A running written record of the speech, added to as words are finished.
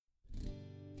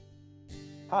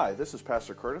Hi, this is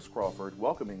Pastor Curtis Crawford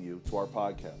welcoming you to our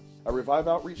podcast. At Revive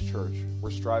Outreach Church,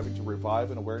 we're striving to revive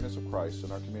an awareness of Christ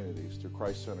in our communities through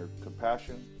Christ-centered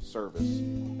compassion, service,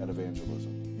 and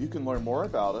evangelism. You can learn more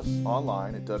about us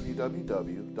online at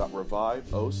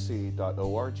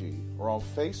www.reviveoc.org or on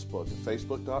Facebook at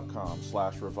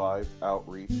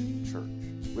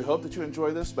facebook.com/reviveoutreachchurch. We hope that you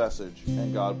enjoy this message,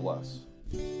 and God bless.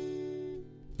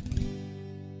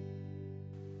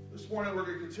 This morning we're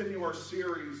going to continue our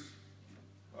series,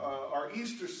 our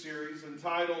Easter series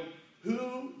entitled,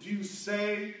 Who Do You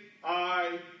Say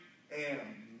I Am?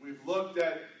 We've looked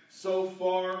at so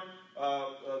far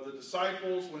the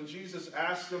disciples when Jesus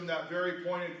asked them that very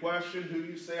pointed question, who do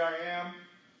you say I am?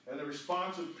 And the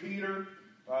response of Peter.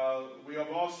 We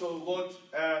have also looked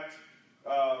at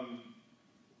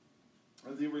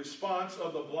the response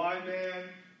of the blind man,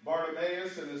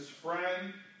 Bartimaeus, and his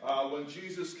friend when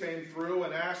Jesus came through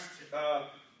and asked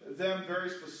them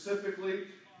very specifically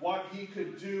what he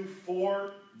could do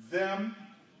for them.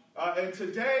 And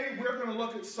today we're going to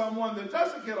look at someone that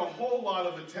doesn't get a whole lot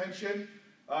of attention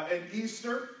in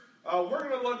Easter. We're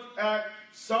going to look at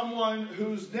someone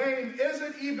whose name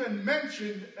isn't even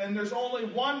mentioned, and there's only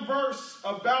one verse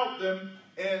about them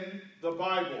in the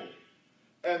Bible.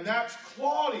 And that's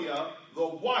Claudia, the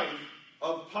wife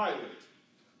of Pilate.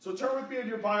 So turn with me in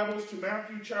your Bibles to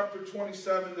Matthew chapter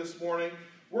 27 this morning.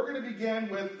 We're going to begin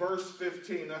with verse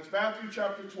 15. That's Matthew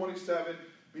chapter 27,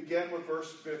 begin with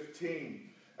verse 15.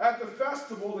 At the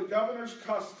festival, the governor's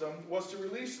custom was to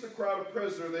release the crowd of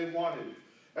prisoner they wanted.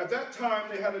 At that time,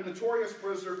 they had a notorious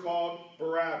prisoner called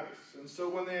Barabbas. And so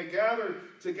when they had gathered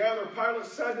together, Pilate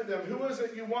said to them, "Who is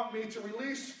it you want me to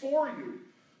release for you,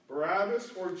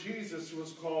 Barabbas or Jesus, who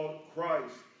was called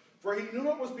Christ?" For he knew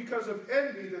it was because of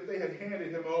envy that they had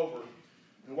handed him over.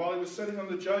 And while he was sitting on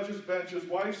the judge's bench, his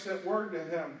wife sent word to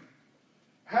him,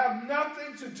 "Have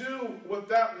nothing to do with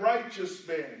that righteous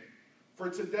man, for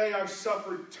today I've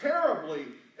suffered terribly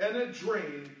in a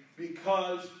dream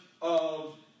because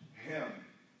of him."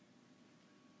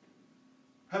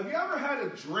 Have you ever had a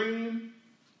dream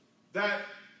that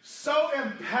so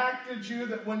impacted you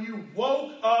that when you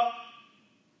woke up,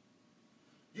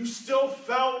 you still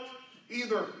felt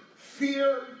either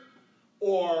fear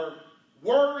or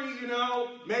worry,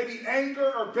 maybe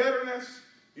anger or bitterness?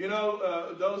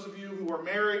 Those of you who are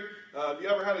married, have you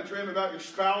ever had a dream about your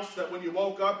spouse that when you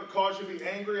woke up it caused you to be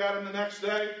angry at him the next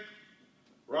day?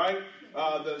 Right?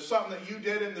 Something that you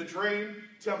did in the dream.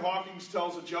 Tim Hawkins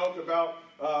tells a joke about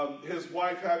his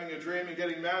wife having a dream and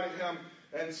getting mad at him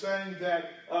and saying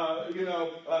that,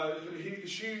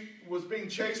 she was being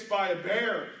chased by a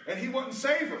bear and he wouldn't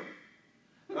save her.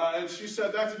 And she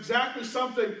said that's exactly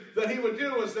something that he would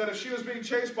do, is that if she was being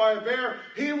chased by a bear,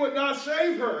 he would not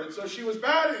save her. And so she was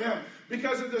mad at him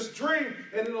because of this dream,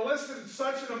 and it elicited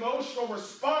such an emotional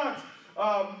response.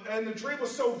 And the dream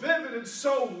was so vivid and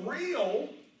so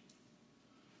real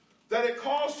that it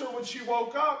caused her, when she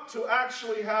woke up, to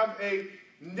actually have a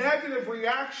negative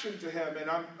reaction to him. And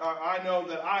I know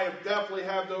that I have definitely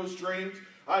had those dreams.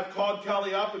 I've called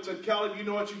Kelly up and said, "Kelly, do you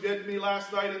know what you did to me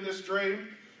last night in this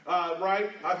dream?"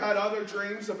 Right? I've had other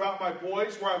dreams about my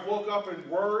boys where I've woke up in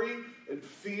worry and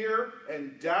fear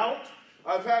and doubt.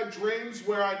 I've had dreams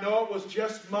where I know it was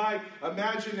just my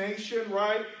imagination,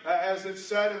 right? As it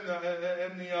said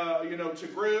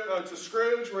to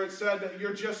Scrooge, where it said that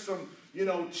you're just some,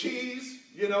 cheese,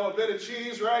 a bit of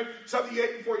cheese, right? Something you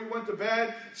ate before you went to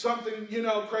bed, something,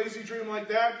 crazy dream like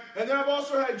that. And then I've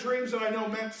also had dreams that I know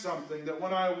meant something, that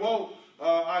when I awoke,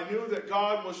 I knew that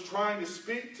God was trying to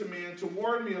speak to me and to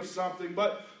warn me of something.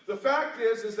 But the fact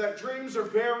is that dreams are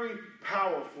very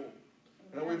powerful.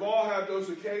 And we've all had those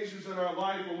occasions in our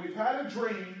life where we've had a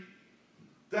dream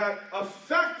that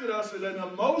affected us in an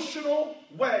emotional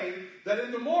way, that in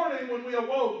the morning when we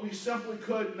awoke, we simply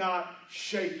could not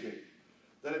shake it.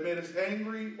 That it made us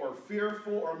angry or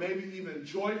fearful or maybe even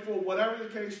joyful, whatever the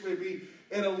case may be.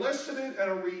 It elicited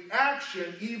a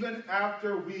reaction even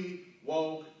after we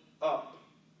woke up.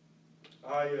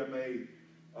 I am a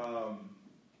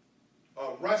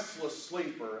restless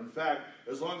sleeper. In fact,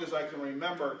 as long as I can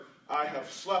remember, I have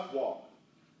sleptwalked.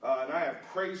 And I have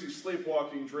crazy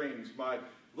sleepwalking dreams. My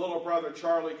little brother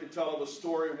Charlie could tell the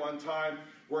story one time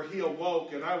where he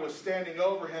awoke and I was standing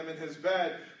over him in his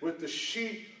bed with the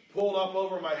sheet pulled up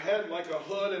over my head like a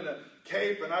hood and a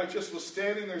cape, and I just was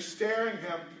standing there staring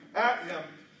at him.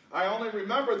 I only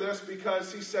remember this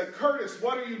because he said, "Curtis,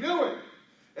 what are you doing?"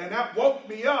 And that woke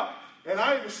me up. And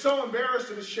I was so embarrassed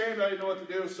and ashamed I didn't know what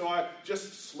to do, so I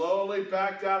just slowly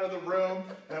backed out of the room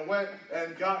and went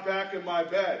and got back in my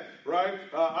bed, right?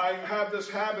 I have this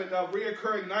habit of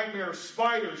reoccurring nightmare of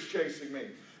spiders chasing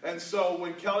me. And so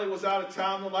when Kelly was out of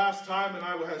town the last time and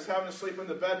I was having to sleep in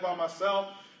the bed by myself,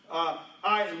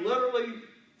 I literally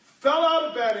fell out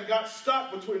of bed and got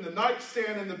stuck between the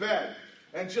nightstand and the bed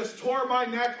and just tore my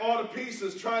neck all to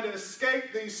pieces trying to escape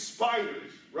these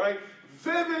spiders, right?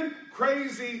 Vivid,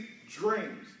 crazy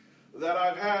dreams that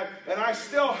I've had, and I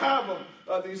still have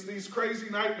them, these crazy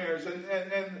nightmares.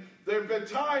 And there have been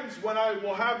times when I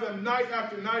will have them night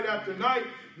after night after night,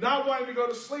 not wanting to go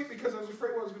to sleep because I was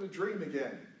afraid I was going to dream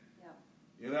again. Yeah.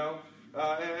 You know?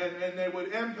 And they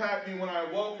would impact me when I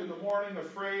woke in the morning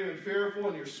afraid and fearful,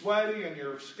 and you're sweaty and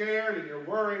you're scared and you're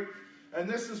worried. And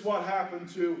this is what happened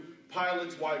to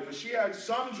Pilate's wife. She had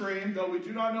some dream, though we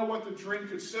do not know what the dream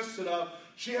consisted of.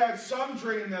 She had some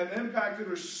dream that impacted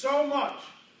her so much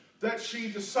that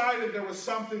she decided there was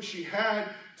something she had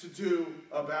to do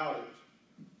about it.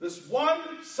 This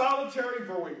one solitary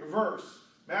verse,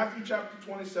 Matthew chapter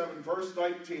 27, verse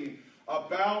 19,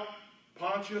 about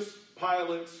Pontius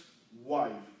Pilate's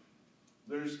wife.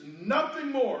 There's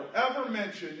nothing more ever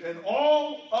mentioned in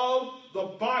all of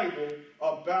the Bible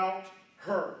about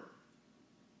her.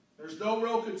 There's no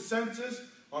real consensus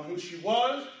on who she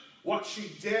was, what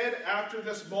she did after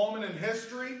this moment in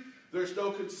history. There's no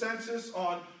consensus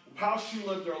on how she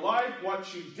lived her life, what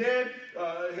she did.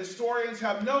 Historians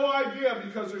have no idea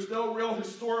because there's no real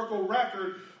historical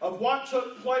record of what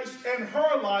took place in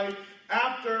her life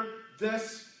after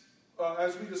this,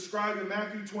 as we described in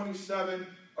Matthew 27,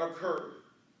 occurred.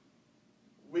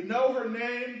 We know her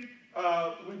name.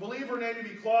 We believe her name to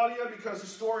be Claudia because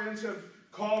historians have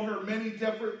called her many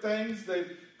different things.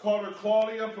 They've called her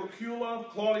Claudia Procula,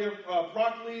 Claudia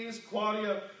Procles,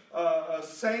 Claudia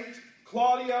Saint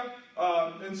Claudia.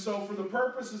 And so for the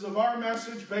purposes of our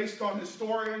message, based on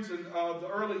historians and the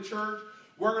early church,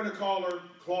 we're going to call her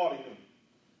Claudia.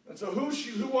 And so who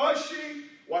was she?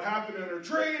 What happened in her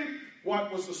dream?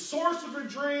 What was the source of her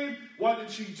dream? What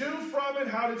did she do from it?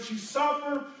 How did she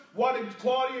suffer? What did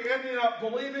Claudia end up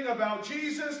believing about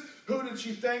Jesus? Who did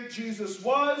she think Jesus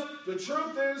was? The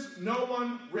truth is, no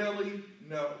one really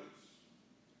knows.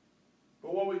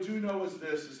 But what we do know is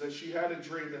this, is that she had a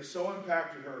dream that so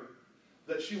impacted her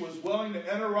that she was willing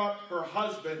to interrupt her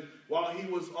husband while he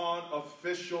was on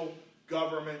official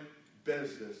government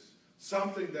business.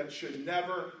 Something that should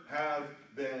never have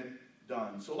been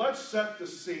done. So let's set the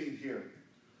scene here.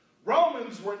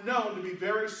 Romans were known to be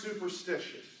very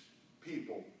superstitious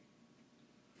people.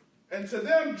 And to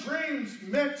them, dreams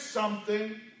meant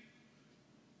something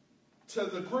to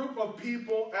the group of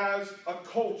people as a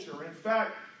culture. In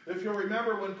fact, if you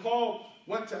remember when Paul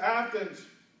went to Athens,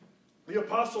 the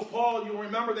Apostle Paul, you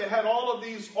remember they had all of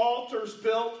these altars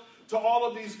built to all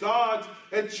of these gods.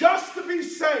 And just to be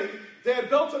safe, they had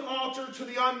built an altar to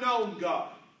the unknown God.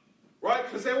 Right?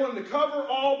 Because they wanted to cover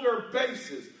all their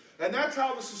bases. And that's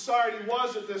how the society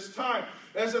was at this time.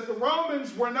 As if the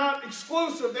Romans were not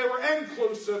exclusive, they were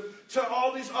inclusive to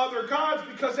all these other gods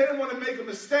because they didn't want to make a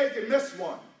mistake and miss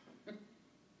one.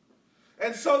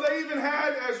 And so they even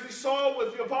had, as we saw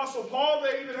with the Apostle Paul,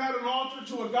 they even had an altar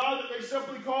to a god that they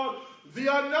simply called the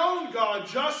unknown God,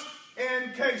 just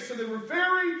in case. So they were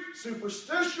very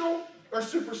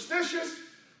superstitious.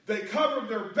 They covered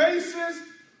their bases.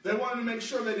 They wanted to make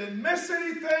sure they didn't miss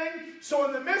anything. So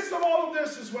in the midst of all of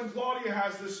this is when Claudia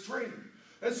has this dream.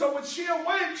 And so when she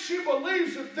awakes, she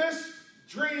believes that this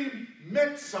dream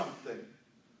meant something.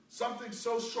 Something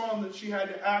so strong that she had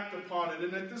to act upon it.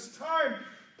 And at this time,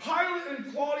 Pilate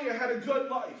and Claudia had a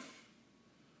good life.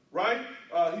 Right?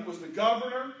 He was the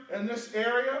governor in this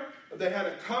area. They had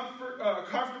a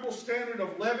comfortable standard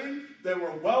of living. They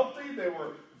were wealthy. They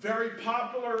were very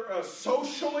popular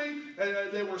socially.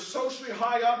 They were socially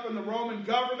high up in the Roman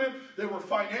government. They were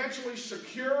financially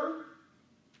secure.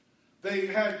 They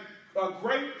had a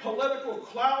great political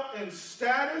clout and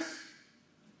status.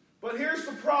 But here's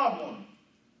the problem.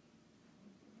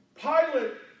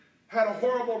 Pilate had a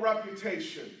horrible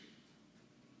reputation.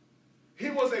 He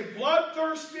was a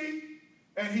bloodthirsty,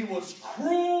 and he was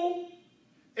cruel,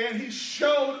 and he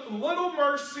showed little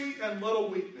mercy and little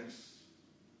weakness.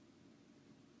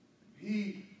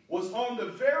 He was on the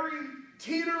very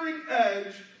teetering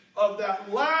edge of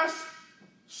that last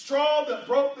straw that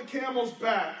broke the camel's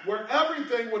back, where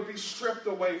everything would be stripped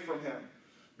away from him.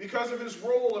 Because of his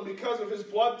rule and because of his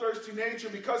bloodthirsty nature,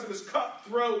 because of his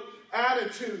cutthroat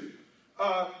attitude,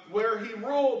 where he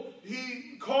ruled,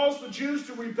 he caused the Jews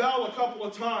to rebel a couple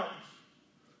of times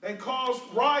and caused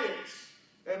riots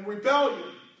and rebellion.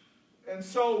 And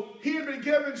so he had been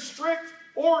given strict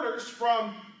orders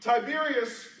from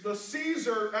Tiberius, the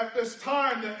Caesar at this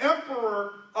time, the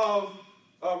emperor of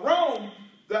Rome,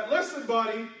 that, listen,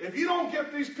 buddy, if you don't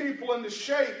get these people into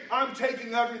shape, I'm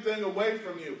taking everything away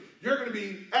from you. You're going to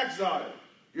be exiled.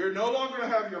 You're no longer going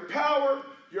to have your power,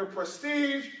 your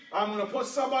prestige. I'm going to put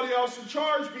somebody else in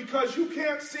charge because you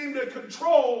can't seem to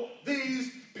control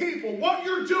these people. What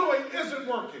you're doing isn't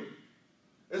working,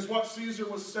 is what Caesar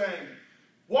was saying.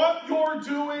 What you're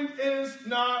doing is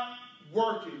not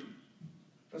working.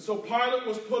 And so Pilate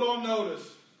was put on notice.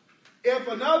 If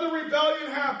another rebellion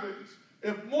happens,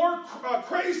 if more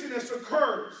craziness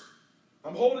occurs,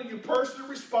 I'm holding you personally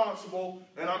responsible,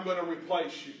 and I'm going to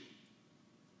replace you.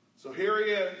 So here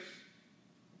he is.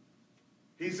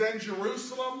 He's in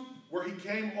Jerusalem, where he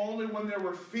came only when there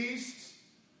were feasts,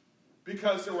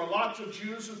 because there were lots of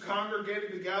Jews who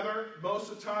congregated together.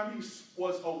 Most of the time he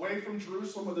was away from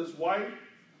Jerusalem with his wife,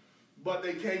 but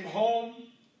they came home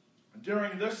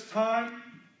during this time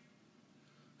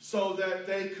so that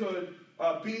they could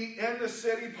be in the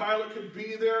city. Pilate could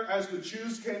be there as the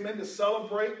Jews came in to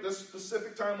celebrate. This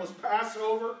specific time was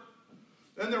Passover.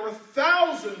 And there were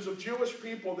thousands of Jewish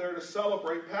people there to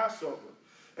celebrate Passover.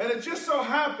 And it just so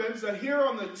happens that here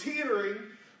on the teetering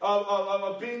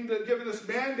of being given this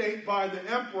mandate by the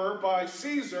emperor, by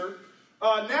Caesar,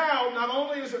 now not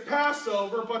only is it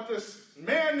Passover, but this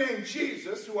man named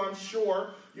Jesus, who I'm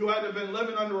sure you had to have been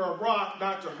living under a rock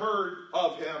not to heard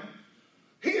of him,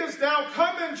 he has now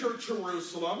come into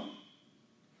Jerusalem,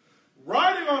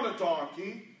 riding on a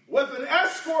donkey, with an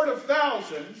escort of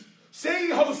thousands,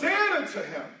 saying Hosanna to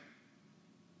him.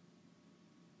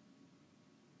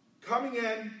 Coming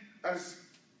in as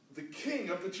the king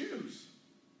of the Jews.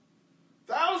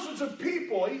 Thousands of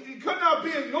people. He could not be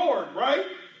ignored, right?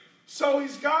 So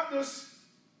he's got this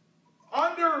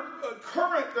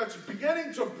undercurrent that's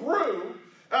beginning to brew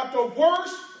at the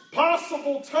worst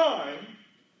possible time,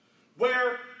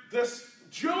 where this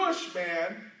Jewish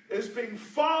man is being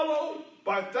followed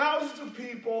by thousands of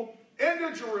people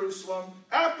into Jerusalem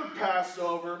at the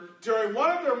Passover during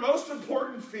one of their most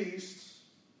important feasts.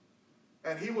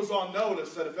 And he was on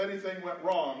notice that if anything went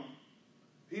wrong,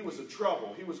 he was in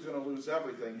trouble. He was going to lose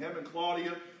everything. Him and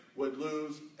Claudia would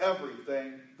lose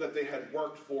everything that they had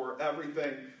worked for,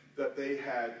 everything that they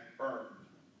had earned.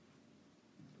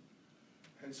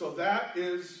 And so that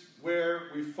is where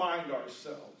we find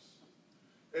ourselves,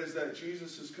 is that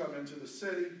Jesus has come into the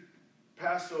city.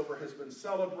 Passover has been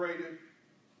celebrated.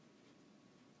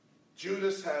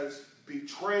 Judas has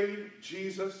betrayed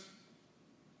Jesus.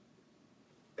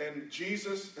 And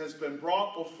Jesus has been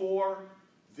brought before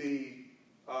the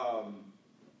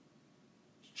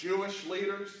Jewish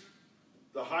leaders,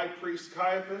 the high priest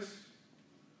Caiaphas.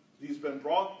 He's been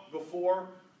brought before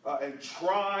and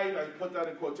tried. I put that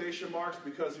in quotation marks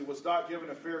because he was not given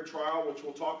a fair trial, which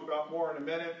we'll talk about more in a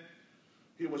minute.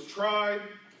 He was tried.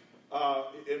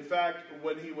 In fact,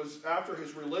 when he was after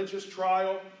his religious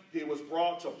trial, he was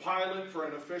brought to Pilate for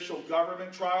an official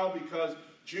government trial because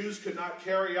Jews could not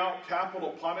carry out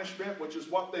capital punishment, which is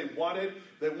what they wanted.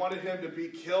 They wanted him to be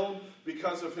killed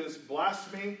because of his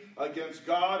blasphemy against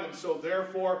God. And so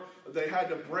therefore, they had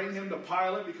to bring him to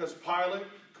Pilate because Pilate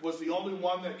was the only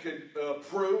one that could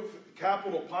prove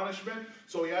capital punishment.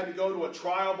 So he had to go to a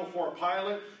trial before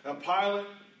Pilate. And Pilate,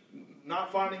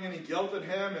 not finding any guilt in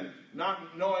him and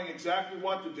not knowing exactly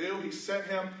what to do, he sent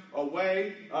him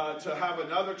away to have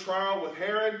another trial with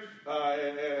Herod.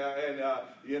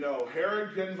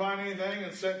 Herod didn't find anything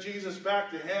and sent Jesus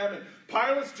back to him. And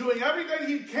Pilate's doing everything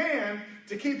he can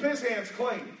to keep his hands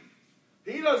clean.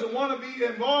 He doesn't want to be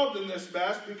involved in this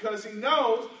mess because he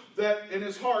knows that in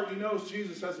his heart, he knows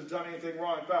Jesus hasn't done anything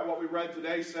wrong. In fact, what we read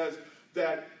today says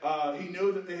that he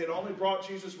knew that they had only brought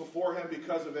Jesus before him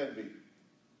because of envy,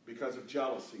 because of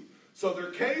jealousy. So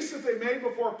their case that they made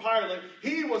before Pilate,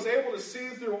 he was able to see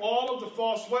through all of the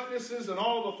false witnesses and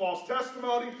all of the false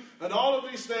testimony and all of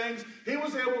these things. He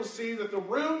was able to see that the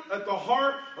root at the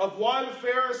heart of why the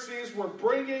Pharisees were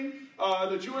bringing,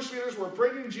 the Jewish leaders were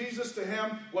bringing Jesus to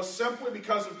him was simply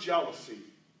because of jealousy.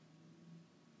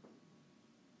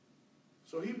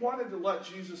 So he wanted to let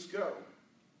Jesus go.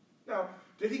 Now,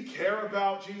 did he care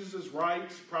about Jesus'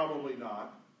 rights? Probably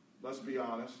not. Let's be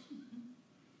honest.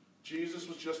 Jesus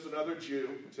was just another Jew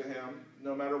to him,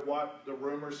 no matter what the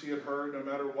rumors he had heard, no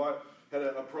matter what had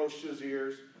approached his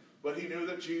ears. But he knew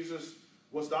that Jesus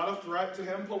was not a threat to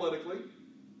him politically,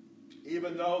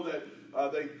 even though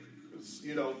that they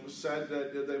said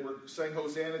that they were saying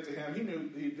Hosanna to him.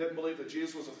 He didn't believe that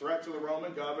Jesus was a threat to the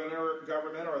Roman government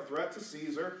or a threat to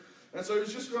Caesar. And so he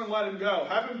was just going to let him go,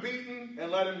 have him beaten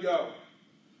and let him go.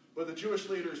 But the Jewish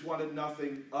leaders wanted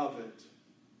nothing of it.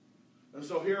 And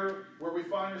so here, where we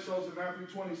find ourselves in Matthew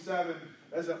 27,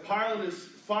 is that Pilate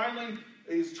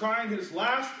is trying his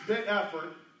last bit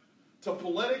effort to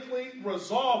politically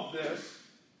resolve this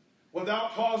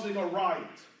without causing a riot,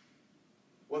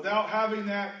 without having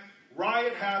that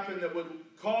riot happen that would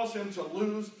cause him to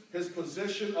lose his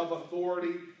position of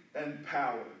authority and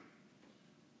power.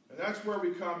 And that's where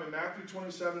we come in Matthew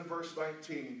 27, verse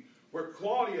 19, where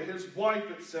Claudia, his wife,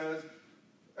 it says,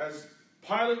 as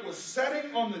Pilate was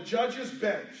sitting on the judge's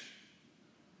bench,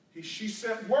 she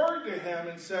sent word to him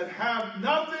and said, "Have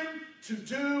nothing to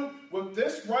do with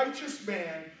this righteous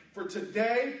man, for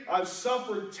today I've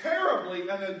suffered terribly in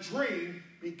a dream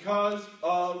because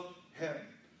of him."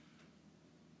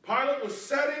 Pilate was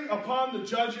sitting upon the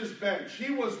judge's bench.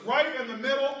 He was right in the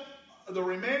middle of the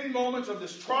remaining moments of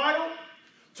this trial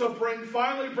to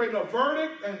finally bring a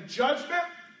verdict and judgment.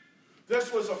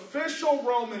 This was official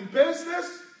Roman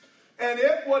business, and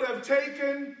it would have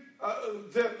taken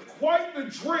quite the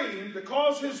dream to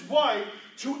cause his wife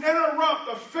to interrupt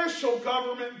official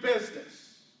government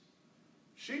business.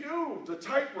 She knew the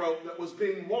tightrope that was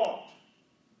being walked.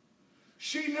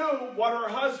 She knew what her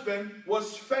husband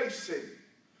was facing.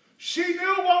 She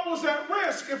knew what was at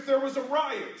risk if there was a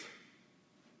riot.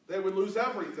 They would lose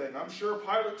everything. I'm sure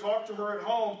Pilate talked to her at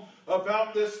home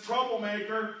about this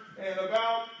troublemaker and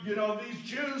about, these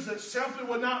Jews that simply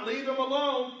would not leave him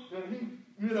alone. And he,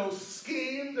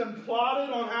 schemed and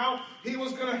plotted on how he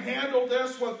was going to handle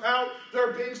this without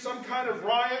there being some kind of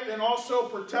riot, and also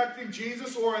protecting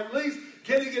Jesus, or at least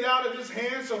getting it out of his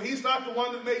hands so he's not the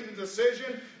one that made the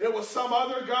decision. It was some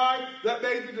other guy that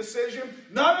made the decision.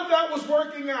 None of that was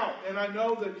working out. And I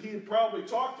know that he had probably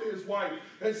talked to his wife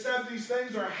and said, "These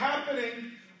things are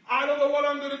happening. I don't know what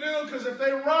I'm going to do, because if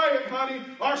they riot, honey,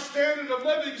 our standard of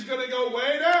living is going to go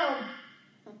way down.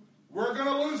 We're going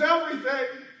to lose everything."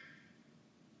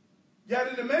 Yet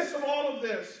in the midst of all of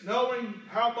this, knowing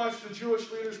how much the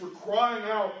Jewish leaders were crying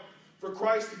out for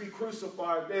Christ to be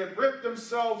crucified, they had whipped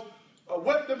themselves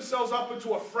up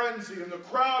into a frenzy, and the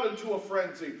crowd into a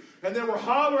frenzy. And they were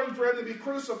hollering for him to be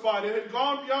crucified. It had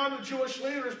gone beyond the Jewish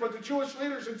leaders, but the Jewish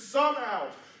leaders had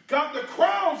somehow got the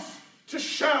crowds to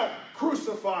shout,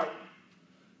 "Crucify him."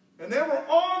 And they were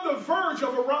on the verge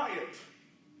of a riot.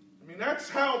 I mean, that's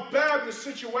how bad the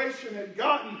situation had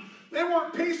gotten. They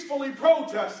weren't peacefully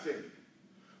protesting.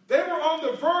 They were on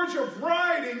the verge of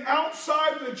rioting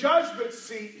outside the judgment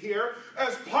seat here.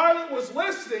 As Pilate was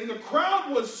listening, the crowd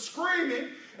was screaming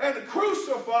and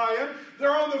 "Crucify him."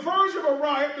 They're on the verge of a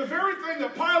riot, the very thing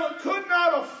that Pilate could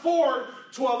not afford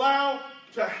to allow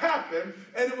to happen.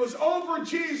 And it was over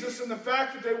Jesus and the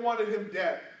fact that they wanted him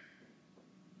dead.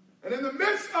 And in the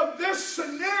midst of this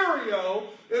scenario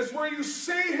is where you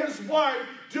see his wife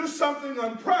do something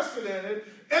unprecedented,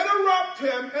 interrupt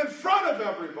him in front of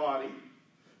everybody,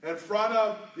 in front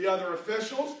of the other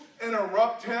officials,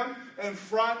 interrupt him in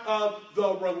front of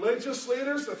the religious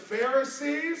leaders, the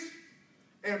Pharisees,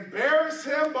 embarrass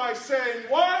him by saying,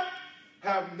 "What?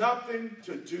 Have nothing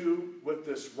to do with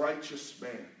this righteous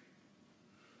man,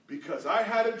 because I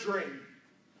had a dream,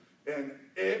 and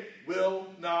it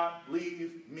will not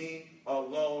leave me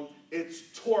alone. It's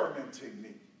tormenting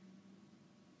me."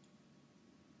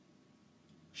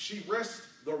 She risked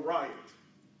the riot.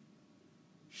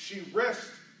 She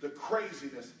risked the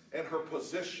craziness in her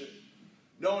position,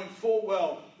 knowing full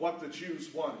well what the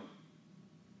Jews wanted.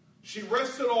 She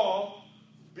risked it all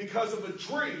because of a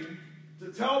dream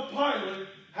to tell Pilate,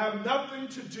 "Have nothing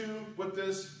to do with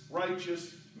this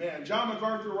righteous man." John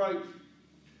MacArthur writes,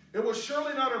 "It was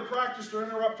surely not her practice to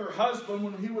interrupt her husband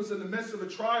when he was in the midst of a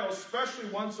trial, especially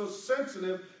one so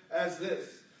sensitive as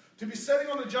this. To be sitting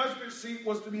on the judgment seat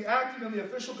was to be acting in the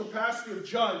official capacity of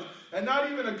judge, and not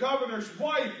even a governor's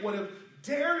wife would have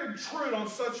dared intrude on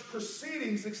such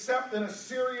proceedings except in a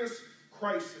serious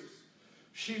crisis.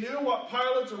 She knew what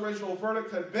Pilate's original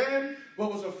verdict had been,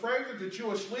 but was afraid that the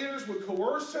Jewish leaders would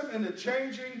coerce him into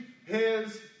changing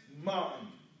his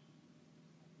mind."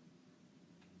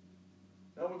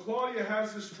 Now, when Claudia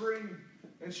has this dream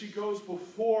and she goes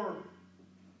before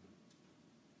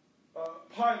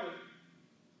Pilate,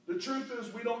 the truth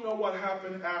is we don't know what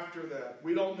happened after that.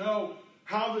 We don't know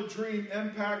how the dream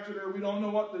impacted her. We don't know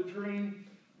what the dream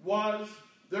was.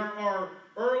 There are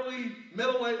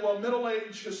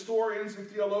middle-aged historians and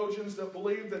theologians that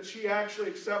believe that she actually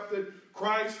accepted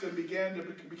Christ and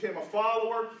became a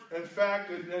follower. In fact,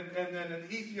 and then in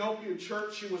the Ethiopian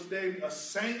church, she was named a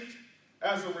saint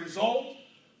as a result.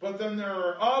 But then there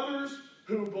are others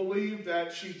who believe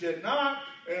that she did not,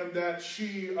 and that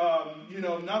she,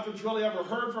 nothing's really ever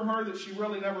heard from her, that she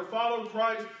really never followed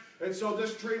Christ. And so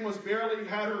this dream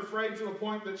had her afraid to the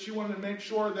point that she wanted to make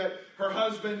sure that her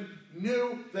husband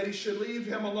knew that he should leave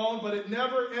him alone, but it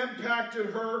never impacted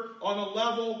her on a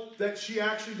level that she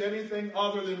actually did anything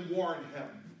other than warn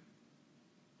him.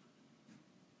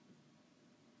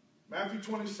 Matthew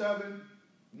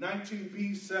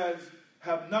 27:19b says,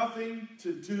 have nothing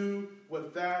to do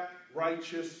with that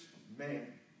righteous man.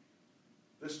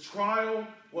 This trial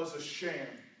was a sham.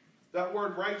 That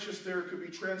word righteous there could be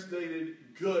translated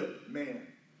good man.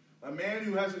 A man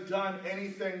who hasn't done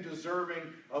anything deserving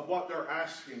of what they're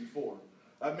asking for.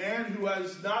 A man who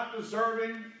is not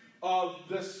deserving of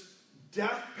this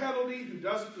death penalty, who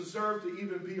doesn't deserve to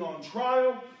even be on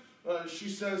trial. She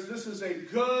says this is a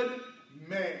good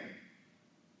man.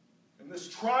 And this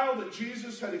trial that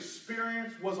Jesus had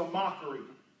experienced was a mockery.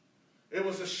 It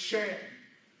was a sham.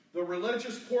 The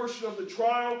religious portion of the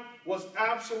trial was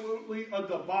absolutely a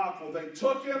debacle. They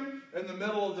took him in the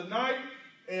middle of the night,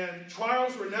 and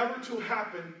trials were never to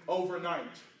happen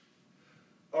overnight.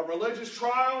 A religious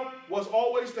trial was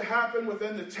always to happen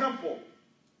within the temple.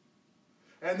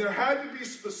 And there had to be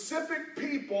specific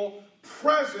people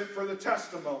present for the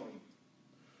testimony.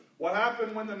 What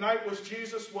happened when the night was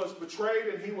Jesus was betrayed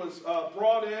and he was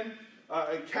brought in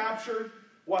and captured?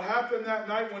 What happened that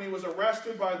night when he was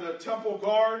arrested by the temple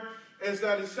guard is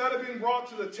that instead of being brought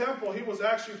to the temple, he was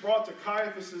actually brought to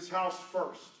Caiaphas' house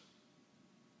first,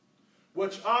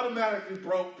 which automatically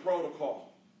broke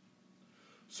protocol.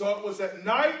 So it was at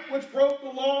night which broke the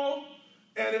law,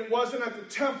 and it wasn't at the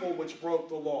temple which broke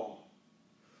the law.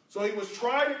 So he was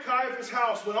tried at Caiaphas'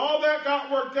 house. When all that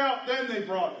got worked out, then they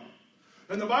brought him.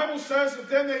 And the Bible says that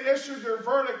then they issued their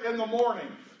verdict in the morning.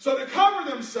 So to cover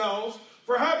themselves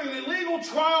for having an illegal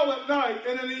trial at night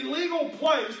in an illegal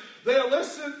place, they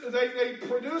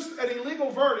produced an illegal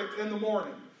verdict in the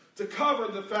morning to cover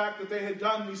the fact that they had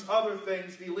done these other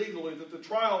things illegally, that the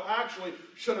trial actually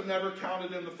should have never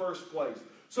counted in the first place.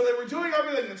 So they were doing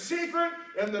everything in secret,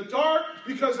 in the dark,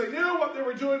 because they knew what they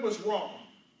were doing was wrong.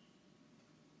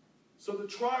 So the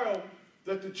trial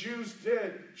that the Jews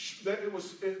did, that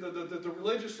the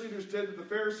religious leaders did, that the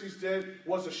Pharisees did,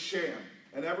 was a sham.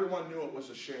 And everyone knew it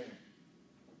was a sham.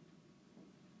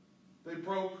 They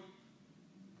broke,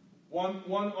 one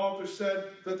author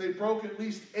said that they broke at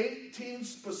least 18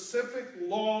 specific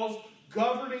laws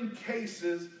governing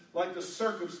cases like the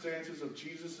circumstances of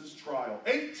Jesus' trial.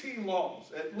 18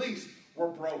 laws, at least, were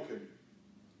broken.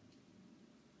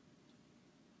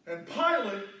 And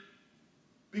Pilate,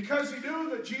 because he knew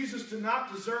that Jesus did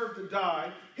not deserve to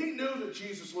die, he knew that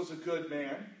Jesus was a good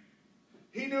man.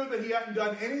 He knew that he hadn't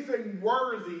done anything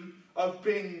worthy of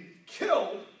being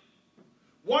killed,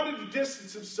 wanted to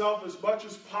distance himself as much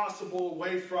as possible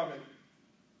away from it.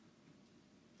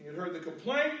 He had heard the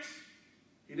complaints.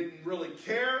 He didn't really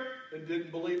care and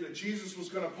didn't believe that Jesus was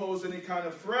going to pose any kind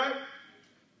of threat.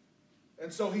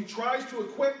 And so he tries to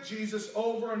acquit Jesus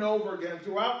over and over again.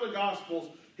 Throughout the Gospels,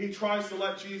 he tries to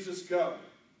let Jesus go.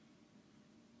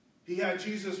 He had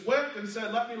Jesus whipped and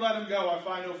said, let him go. I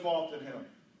find no fault in him.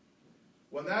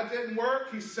 When that didn't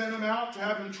work, he sent him out to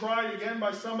have him tried again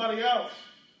by somebody else.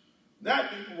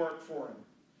 That didn't work for him.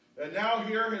 And now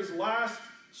here his last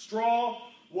straw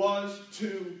was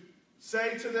to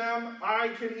say to them, I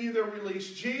can either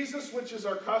release Jesus, which is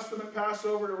our custom at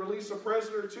Passover to release a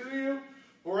prisoner to you,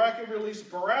 or I can release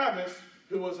Barabbas,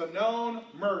 who was a known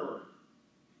murderer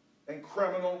and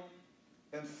criminal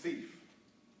and thief.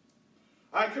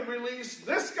 I can release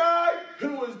this guy,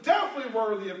 who was definitely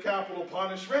worthy of capital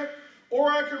punishment, or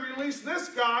I can release this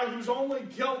guy who's only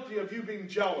guilty of you being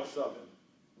jealous of him.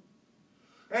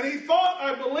 And he thought,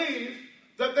 I believe,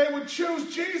 that they would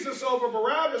choose Jesus over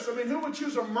Barabbas. I mean, who would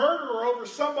choose a murderer over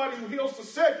somebody who heals the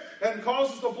sick and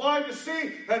causes the blind to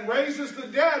see and raises the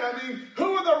dead? I mean,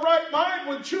 who in their right mind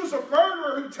would choose a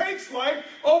murderer who takes life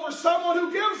over someone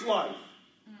who gives life,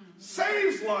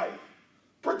 saves life,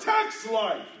 protects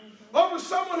life, over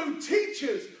someone who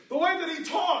teaches the way that he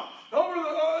taught?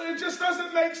 It just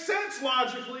doesn't make sense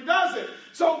logically, does it?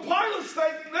 So Pilate's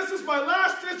thinking, this is my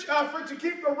last-ditch effort to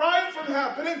keep the riot from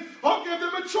happening. I'll give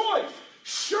them a choice.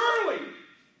 Surely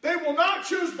they will not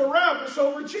choose Barabbas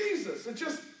over Jesus. It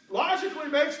just logically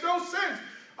makes no sense.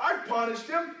 I've punished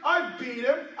him. I've beat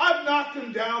him. I've knocked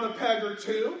him down a peg or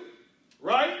two.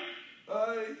 Right?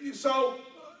 So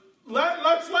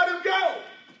let's let him go.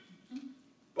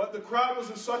 But the crowd was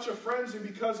in such a frenzy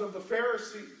because of the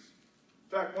Pharisees.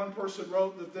 In fact, one person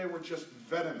wrote that they were just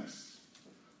venomous.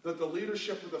 That the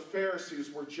leadership of the Pharisees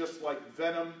were just like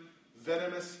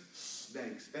venomous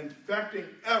snakes, infecting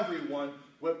everyone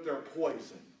with their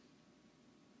poison.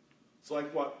 It's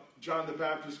like what John the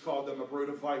Baptist called them, a brood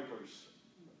of vipers.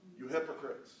 You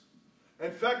hypocrites.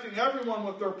 Infecting everyone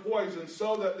with their poison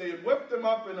so that they had whipped them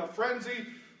up in a frenzy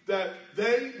that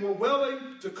they were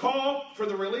willing to call for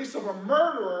the release of a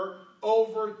murderer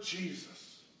over Jesus.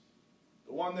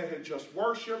 The one they had just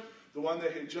worshipped, the one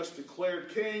they had just declared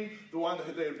king, the one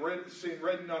that they had seen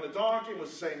ridden on a donkey,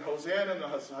 was saying Hosanna in the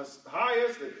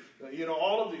highest,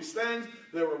 all of these things.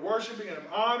 They were worshiping him,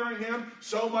 honoring him,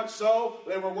 so much so,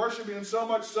 they were worshiping him so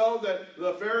much so that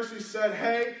the Pharisees said,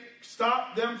 hey,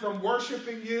 stop them from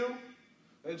worshiping you.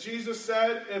 And Jesus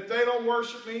said, if they don't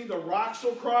worship me, the rocks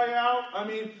will cry out. I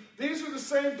mean, these are the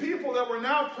same people that were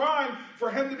now crying for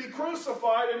him to be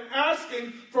crucified and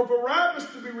asking for Barabbas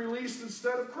to be released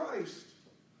instead of Christ.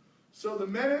 So the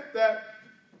minute that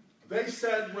they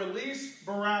said, release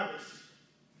Barabbas,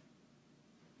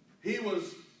 he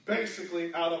was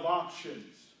basically out of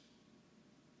options.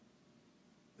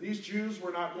 These Jews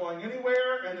were not going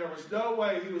anywhere, and there was no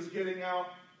way he was getting out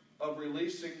of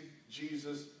releasing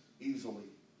Jesus easily.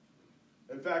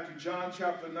 In fact, in John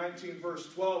chapter 19,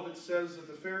 verse 12, it says that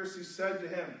the Pharisees said to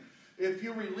him, if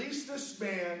you release this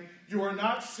man, you are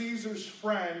not Caesar's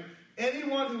friend.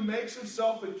 Anyone who makes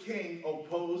himself a king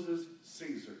opposes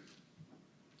Caesar.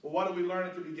 Well, what did we learn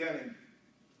at the beginning?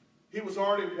 He was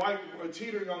already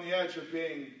teetering on the edge of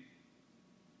being,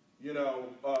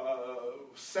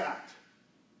 sacked,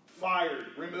 fired,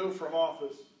 removed from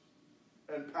office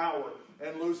and power,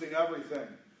 and losing everything.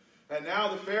 And now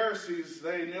the Pharisees,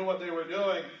 they knew what they were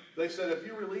doing. They said, if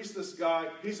you release this guy,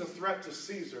 he's a threat to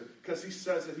Caesar because he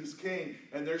says that he's king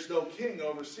and there's no king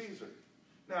over Caesar.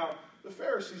 Now, the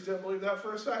Pharisees didn't believe that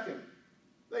for a second.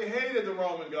 They hated the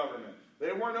Roman government.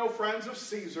 They were no friends of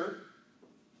Caesar.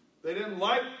 They didn't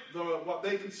like what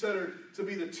they considered to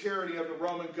be the tyranny of the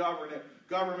Roman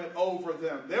government over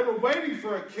them. They were waiting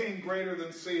for a king greater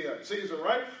than Caesar,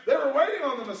 right? They were waiting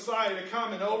on the Messiah to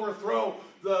come and overthrow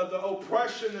the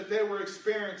oppression that they were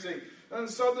experiencing. And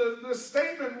so the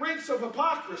statement reeks of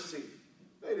hypocrisy.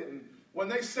 When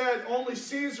they said only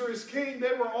Caesar is king,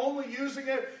 they were only using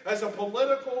it as a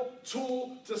political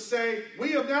tool to say,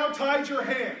 we have now tied your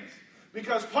hands.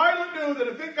 Because Pilate knew that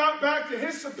if it got back to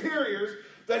his superiors,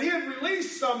 that he had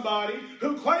released somebody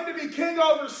who claimed to be king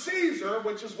over Caesar,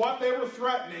 which is what they were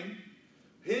threatening,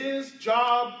 his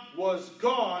job was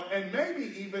gone, and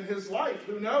maybe even his life,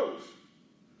 who knows?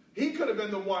 He could have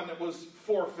been the one that was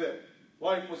forfeit.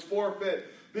 Life was forfeit.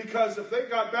 Because if they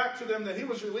got back to them that he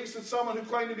was releasing someone who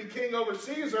claimed to be king over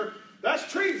Caesar,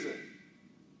 that's treason.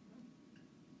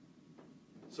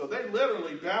 So they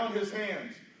literally bound his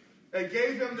hands and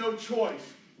gave him no choice.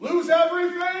 Lose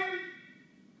everything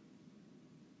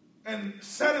and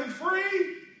set him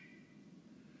free,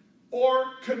 or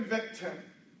convict him.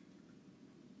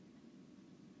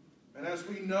 And as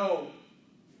we know,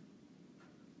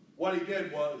 what he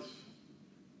did was,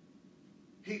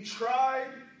 he tried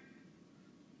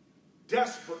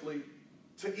desperately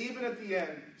to, even at the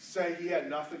end, say he had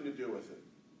nothing to do with it.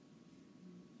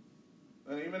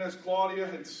 And even as Claudia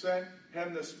had sent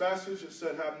him this message, it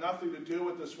said, have nothing to do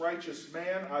with this righteous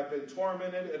man. I've been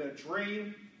tormented in a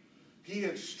dream. He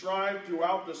had strived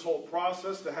throughout this whole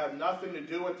process to have nothing to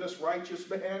do with this righteous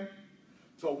man,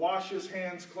 to wash his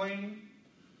hands clean.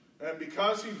 And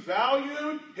because he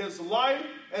valued his life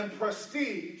and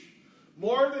prestige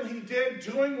more than he did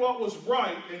doing what was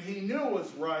right, and he knew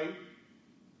was right,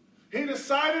 he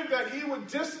decided that he would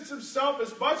distance himself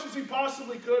as much as he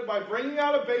possibly could by bringing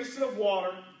out a basin of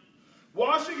water,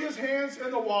 washing his hands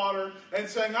in the water, and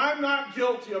saying, I'm not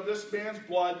guilty of this man's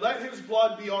blood. Let his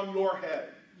blood be on your head.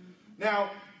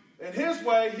 Now, in his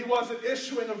way, he wasn't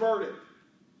issuing a verdict.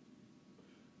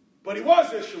 But he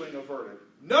was issuing a verdict.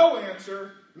 No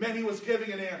answer meant he was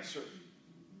giving an answer.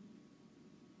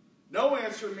 No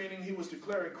answer meaning he was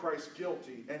declaring Christ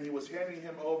guilty, and he was handing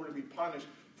him over to be punished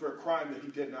for a crime that he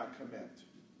did not commit.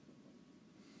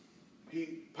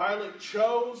 Pilate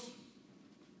chose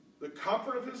the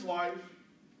comfort of his life,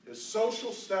 his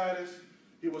social status.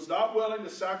 He was not willing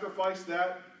to sacrifice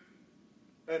that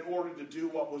in order to do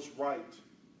what was right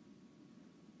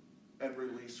and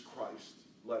release Christ.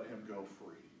 Let him go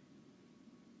free.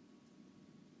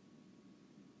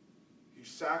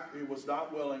 He was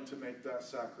not willing to make that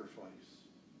sacrifice.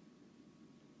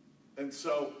 And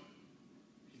so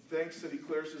he thinks that he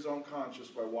clears his own conscience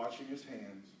by washing his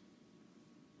hands.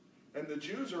 And the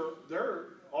Jews they're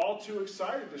all too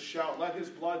excited to shout, let his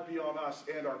blood be on us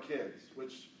and our kids,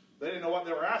 which they didn't know what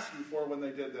they were asking for when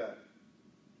they did that.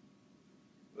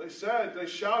 They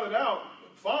shouted out,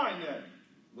 fine then,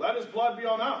 let his blood be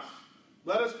on us.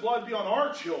 Let his blood be on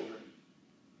our children.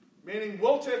 Meaning,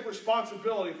 we'll take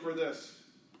responsibility for this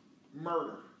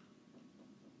murder.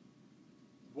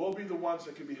 We'll be the ones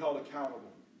that can be held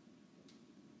accountable.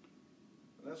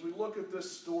 And as we look at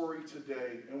this story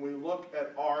today, and we look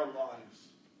at our lives,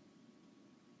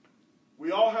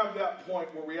 we all have that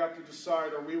point where we have to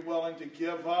decide, are we willing to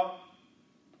give up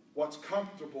what's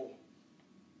comfortable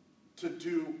to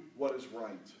do what is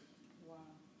right? Wow.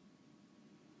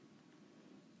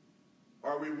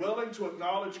 Are we willing to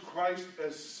acknowledge Christ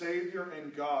as Savior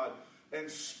and God in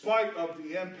spite of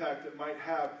the impact it might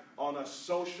have on us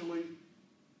socially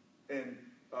and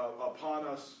upon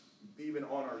us even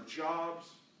on our jobs,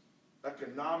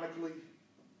 economically?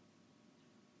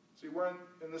 See, we're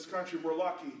in this country, we're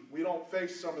lucky. We don't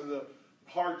face some of the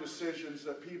hard decisions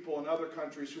that people in other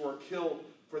countries who are killed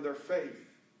for their faith,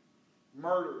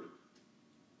 murdered.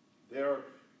 They are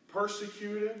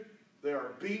persecuted. They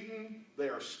are beaten. They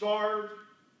are starved.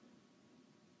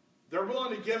 They're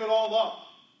willing to give it all up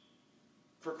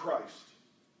for Christ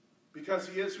because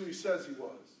he is who he says he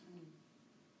was.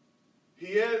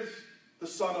 He is the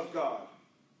Son of God.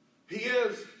 He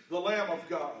is the Lamb of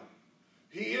God.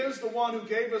 He is the one who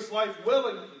gave his life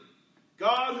willingly.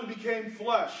 God who became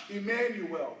flesh,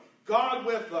 Emmanuel, God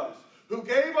with us, who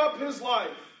gave up his life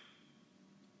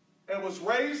and was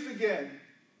raised again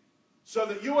so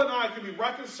that you and I can be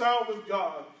reconciled with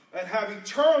God and have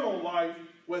eternal life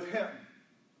with him.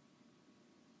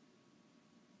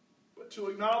 But to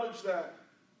acknowledge that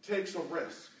takes a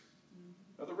risk.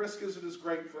 Now, the risk isn't as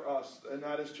great for us, and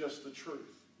that is just the truth.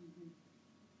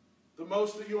 The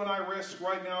most that you and I risk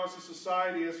right now as a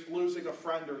society is losing a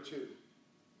friend or two.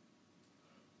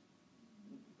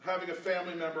 Having a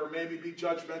family member maybe be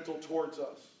judgmental towards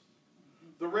us.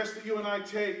 The risk that you and I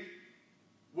take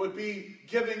would be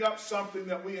giving up something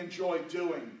that we enjoy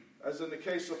doing, as in the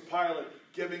case of Pilate,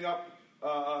 giving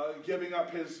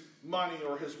up his money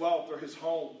or his wealth or his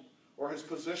home or his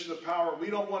position of power. We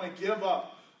don't want to give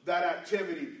up that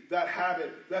activity, that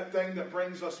habit, that thing that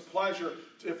brings us pleasure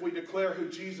if we declare who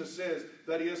Jesus is,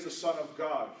 that he is the Son of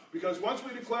God. Because once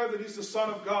we declare that he's the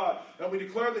Son of God, and we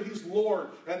declare that he's Lord,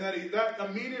 and that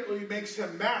immediately makes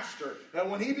him master. And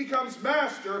when he becomes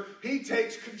master, he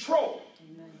takes control.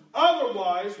 Amen.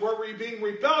 Otherwise, we're being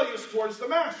rebellious towards the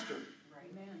master.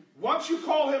 Once you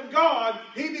call him God,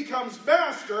 he becomes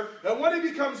master. And when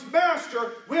he becomes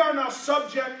master, we are now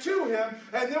subject to him.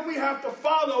 And then we have to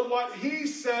follow what he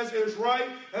says is right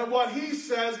and what he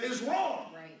says is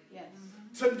wrong. Right, yes.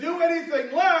 To do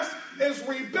anything less is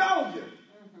rebellion.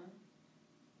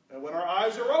 And when our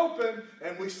eyes are open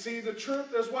and we see the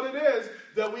truth as what it is,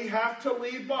 that we have to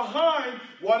leave behind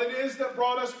what it is that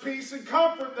brought us peace and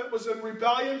comfort that was in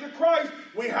rebellion to Christ.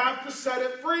 We have to set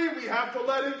it free. We have to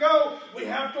let it go. We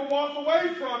have to walk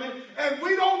away from it. And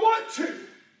we don't want to.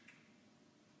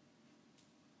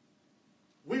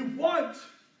 We want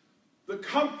the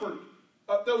comfort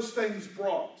that those things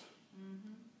brought.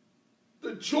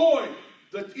 The joy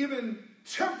that even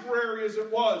temporary as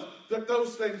it was, that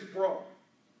those things brought.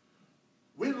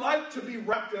 We like to be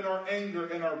wrapped in our anger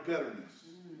and our bitterness.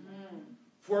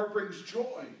 For it brings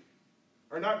joy.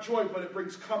 Or not joy, but it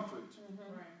brings comfort.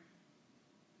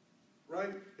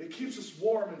 Right? It keeps us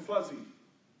warm and fuzzy.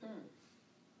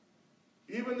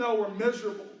 Even though we're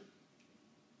miserable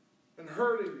and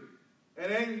hurting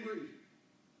and angry,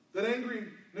 that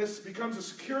angriness becomes a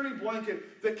security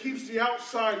blanket that keeps the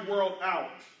outside world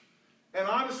out. And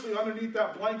honestly, underneath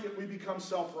that blanket, we become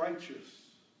self-righteous.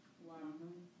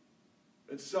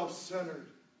 It's self-centered.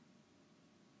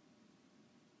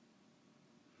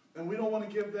 And we don't want to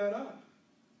give that up.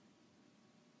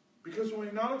 Because when we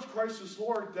acknowledge Christ as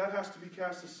Lord, that has to be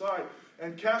cast aside.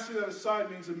 And casting that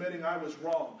aside means admitting I was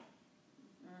wrong.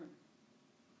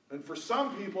 And for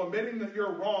some people, admitting that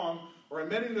you're wrong or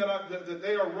admitting that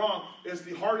they are wrong is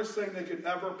the hardest thing they could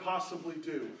ever possibly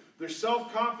do. Their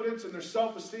self-confidence and their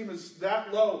self-esteem is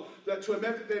that low that to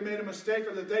admit that they made a mistake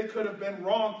or that they could have been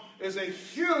wrong is a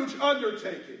huge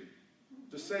undertaking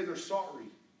to say they're sorry.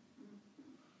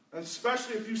 And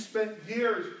especially if you spent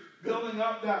years building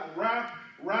up that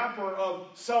wrapper of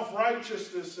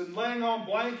self-righteousness and laying on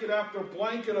blanket after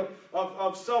blanket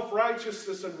of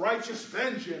self-righteousness and righteous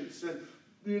vengeance and,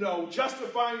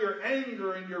 justifying your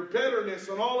anger and your bitterness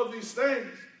and all of these things.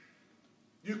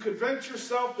 You convince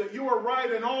yourself that you are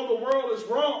right and all the world is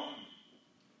wrong.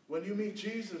 When you meet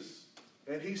Jesus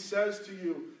and he says to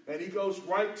you, and he goes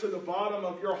right to the bottom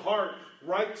of your heart,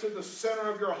 right to the center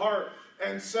of your heart,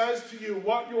 and says to you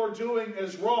what you're doing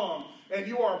is wrong, and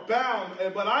you are bound,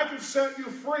 but I can set you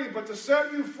free, but to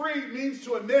set you free means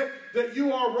to admit that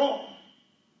you are wrong.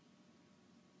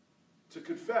 To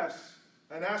confess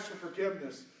and ask for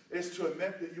forgiveness is to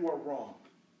admit that you are wrong.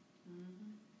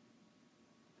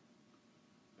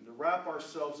 Wrap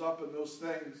ourselves up in those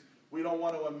things. We don't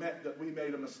want to admit that we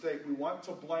made a mistake. We want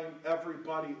to blame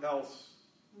everybody else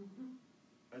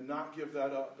and not give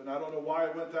that up. And I don't know why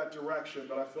I went that direction,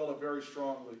 but I feel it very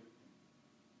strongly.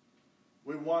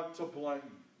 We want to blame.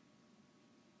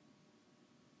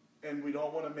 And we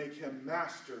don't want to make him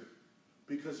master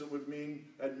because it would mean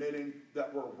admitting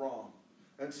that we're wrong.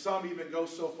 And some even go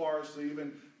so far as to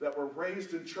even that we're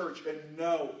raised in church and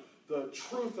know the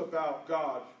truth about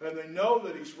God, and they know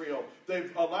that He's real.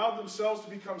 They've allowed themselves to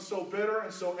become so bitter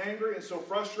and so angry and so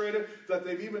frustrated that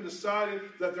they've even decided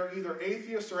that they're either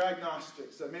atheists or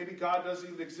agnostics, that maybe God doesn't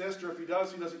even exist, or if He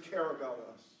does, He doesn't care about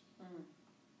us.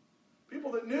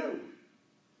 People that knew,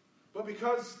 but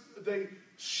because they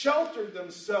sheltered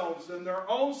themselves in their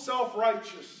own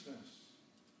self-righteousness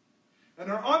and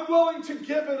are unwilling to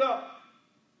give it up,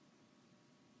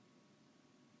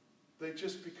 they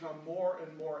just become more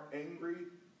and more angry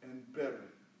and bitter.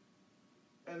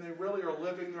 And they really are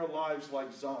living their lives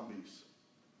like zombies.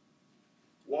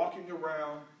 Walking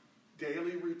around,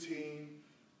 daily routine,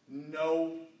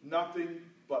 nothing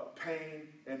but pain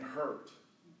and hurt.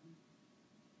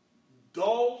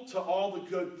 Dull to all the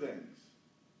good things.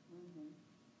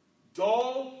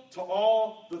 Dull to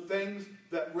all the things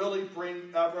that really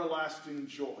bring everlasting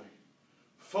joy.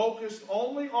 Focused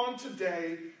only on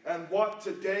today and what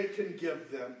today can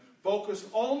give them. Focused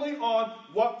only on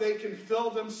what they can fill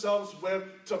themselves with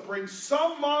to bring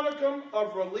some modicum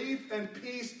of relief and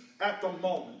peace at the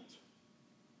moment.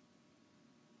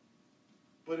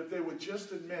 But if they would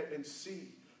just admit and see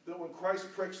that when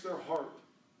Christ pricks their heart,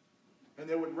 and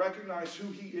they would recognize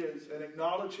who He is and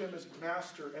acknowledge Him as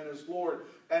Master and as Lord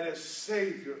and as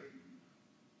Savior,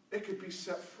 it could be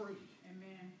set free.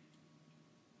 Amen.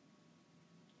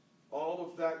 All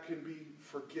of that can be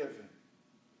forgiven.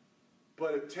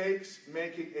 But it takes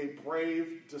making a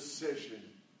brave decision,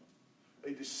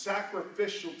 a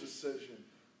sacrificial decision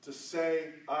to say,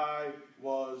 I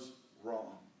was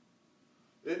wrong.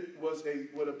 It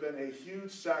would have been a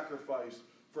huge sacrifice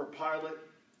for Pilate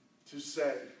to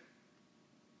say,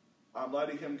 I'm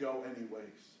letting him go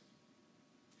anyways.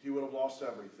 He would have lost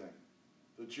everything.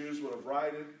 The Jews would have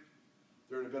rioted.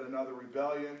 There would have been another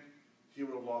rebellion. He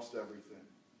would have lost everything.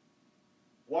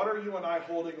 What are you and I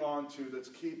holding on to that's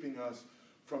keeping us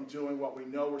from doing what we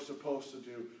know we're supposed to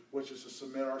do, which is to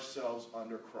submit ourselves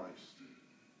under Christ,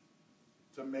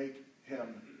 to make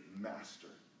Him Master?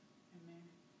 Amen.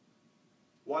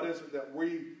 What is it that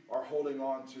we are holding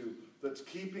on to that's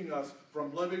keeping us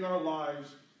from living our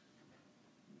lives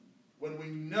when we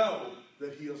know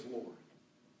that He is Lord?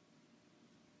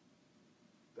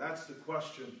 That's the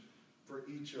question for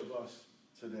each of us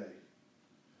today.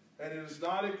 And it is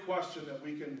not a question that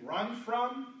we can run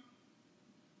from.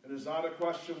 It is not a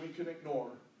question we can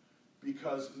ignore,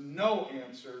 because no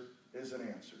answer is an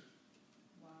answer.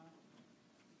 Wow.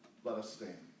 Let us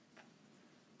stand.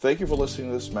 Thank you for listening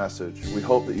to this message. We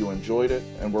hope that you enjoyed it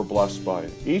and were blessed by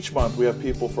it. Each month we have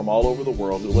people from all over the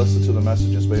world who listen to the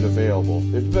messages made available.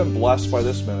 If you've been blessed by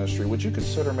this ministry, would you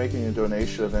consider making a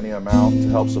donation of any amount to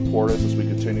help support us as we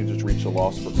continue to reach the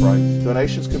lost for Christ?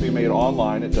 Donations can be made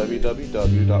online at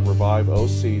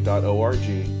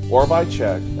www.reviveoc.org or by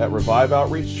check at Revive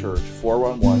Outreach Church,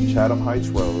 411 Chatham Heights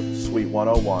Road, Suite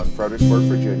 101, Fredericksburg,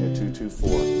 Virginia,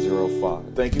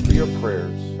 22405. Thank you for your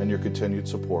prayers and your continued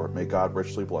support. May God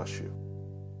richly bless you.